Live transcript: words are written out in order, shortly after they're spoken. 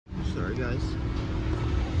Sorry, guys.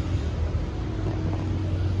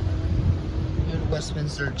 Here the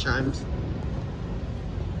Westminster chimes.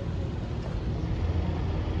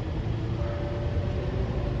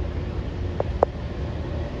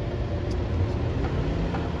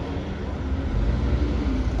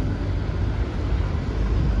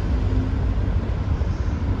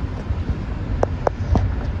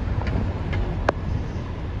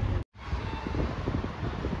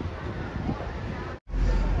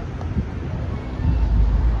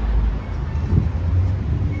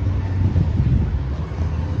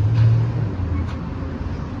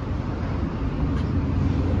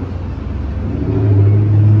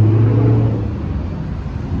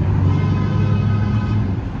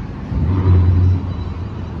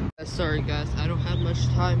 Sorry guys, I don't have much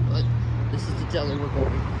time, but this is the deli we're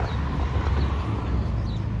going.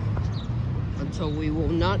 Until we will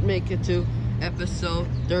not make it to episode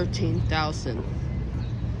 13,000.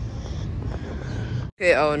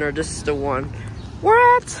 Okay, Elinor, this is the one. We're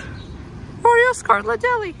at Scarlet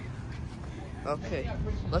Deli. Okay,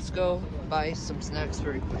 let's go buy some snacks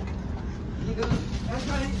very quick.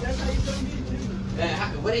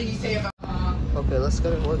 What did he say about? Okay,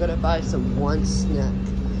 we're gonna buy one snack.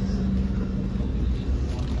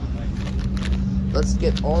 Let's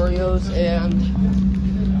get Oreos and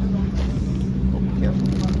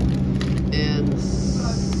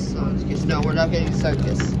Sunkist. No, we're not getting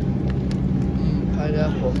Sunkist.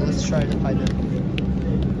 Pineapple. Let's try the pineapple.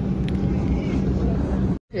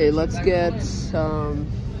 Okay, let's get some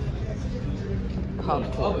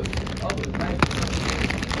popcorn.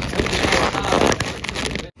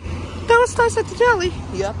 That was nice at the deli.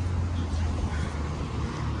 Yep.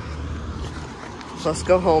 Let's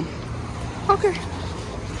go home. Okay.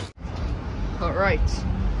 Alright.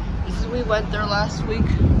 We went there last week.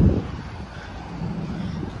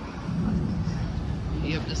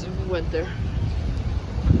 Yep, we went there.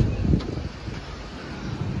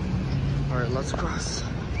 Alright, let's cross.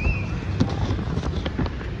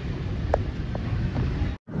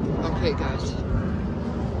 Okay, guys.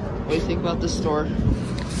 What do you think about the store?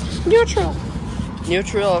 Neutral.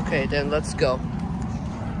 Neutral? Okay, then let's go.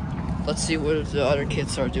 Let's see what the other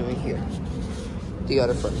kids are doing here. The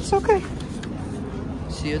other friends. Okay.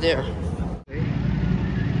 See you there. Okay.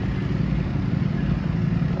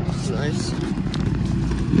 It's nice.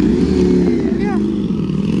 Yeah.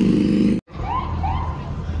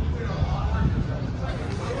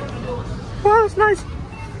 Wow, it's nice.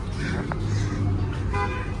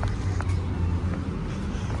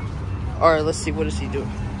 Alright, let's see. What is he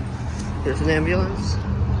doing? There's an ambulance.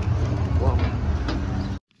 Wow.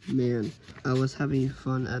 Man, I was having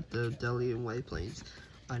fun at the deli in White Plains.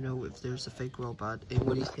 I know if there's a fake robot. Hey,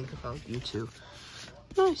 what do you think about you two?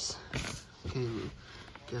 Nice. Okay,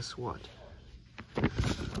 guess what?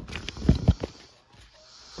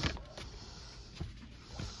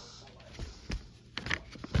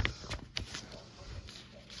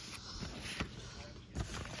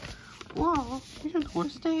 Wow, this is the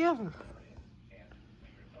worst day ever.